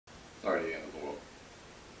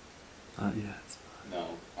Not yet. No,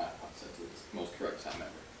 that's the most correct time ever.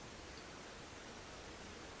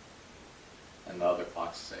 And the other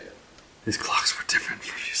clocks say it. These clocks were different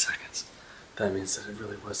for a few seconds. That means that it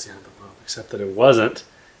really was the end of the world. Except that it wasn't,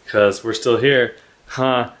 because we're still here.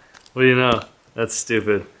 Huh? What do you know? That's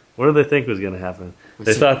stupid. What did they think was going to happen?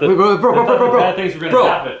 They thought that bad things were going to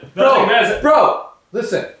happen. Bro!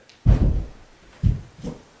 Listen!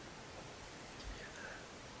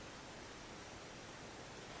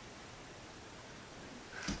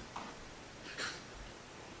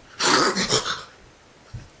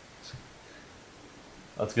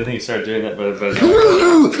 Oh, it's a good thing you started doing that, but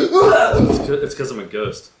it's because I'm a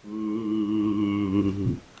ghost.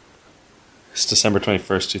 Ooh. It's December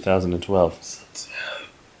 21st, 2012.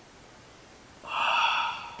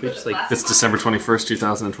 It's December 21st,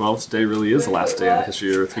 2012. Today really is the last day in the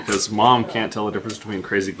history of Earth because Mom can't tell the difference between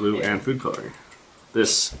crazy glue and food coloring.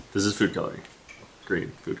 This is food coloring. Green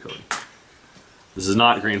food coloring. This is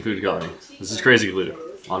not green food coloring. This is crazy glue.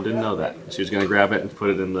 Mom didn't know that. She was going to grab it and put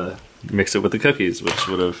it in the... mix it with the cookies, which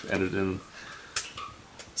would have ended in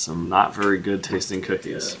some not very good tasting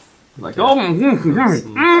cookies. Like, oh, and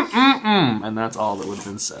that's all that would have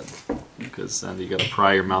been said. Because then you gotta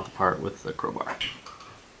pry your mouth apart with the crowbar.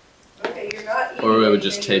 Okay, you're not Or we would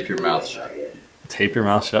just tape your mouth shut. Tape your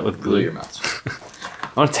mouth shut with glue? Glue your mouth shut. I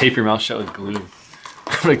want to tape your mouth shut with glue.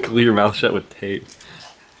 I'm gonna glue your mouth shut with tape.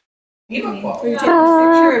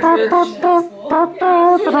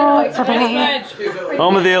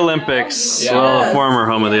 Home of the Olympics. Yeah. Well, former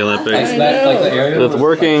home of the Olympics. Is that like the area? With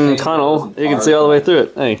working tunnel, you can see all the way through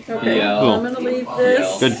it. Hey, Yeah. cool. I'm gonna leave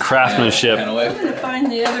this. Good craftsmanship. I'm gonna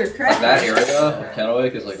find the other crap. That area of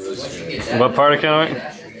Kennewick is like really scary. What part of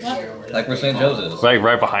Kennewick? Like where St. Joe's is. Like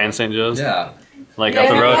right behind St. Joe's? Yeah. Like up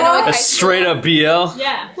the road? That's straight up BL?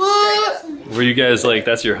 Yeah. Were you guys like,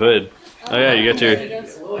 that's your hood? Oh yeah, you got your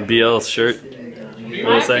BL shirt? What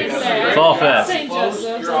does it say? Fall Fest. St.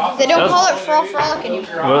 Joseph. They don't call it Fall Frolic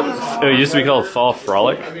anymore. What? It used to be called Fall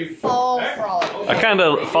Frolic? Fall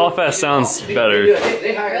Frolic. Fall Fest sounds better.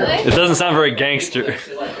 It doesn't sound very gangster.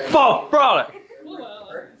 Fall Frolic!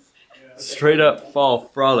 Straight up Fall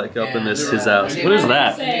Frolic up in his house. What is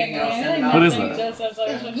that? What is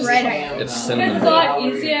that? Red eye. It's It's cinnamon. a lot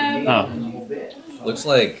easier. Oh, Looks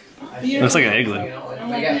like looks like an igloo.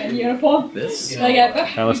 Like a uniform. this. Like a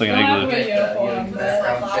That looks like an igloo. uniform.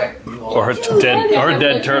 Or a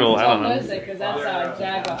dead turtle, I don't know. Because that's our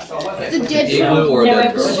jaguar. It's a dead Igloo or Yeah,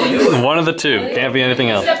 dead bird. One of the two. Can't be anything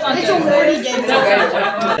else. It's a warty dead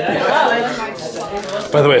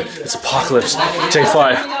By the way, it's Apocalypse. Day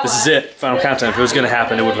 5. This is it. Final countdown. If it was going to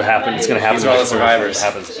happen, it would have happened. It's going to happen. These are all the survivors. It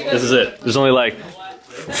happens. This is it. There's only like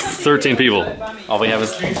 13 people. All we have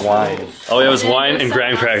is wine. All we have is wine and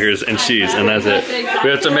graham crackers and cheese, and that's it. We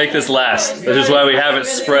have to make this last. Which is why we have it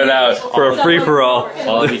spread out for a free-for-all.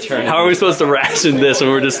 How are we supposed to ration this when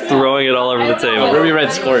we're just throwing it all over the table? Ruby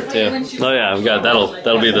Red Squirt too. Oh yeah, I've got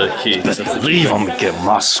that'll be the key. Leave them, get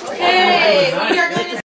musk. Hey, we are going to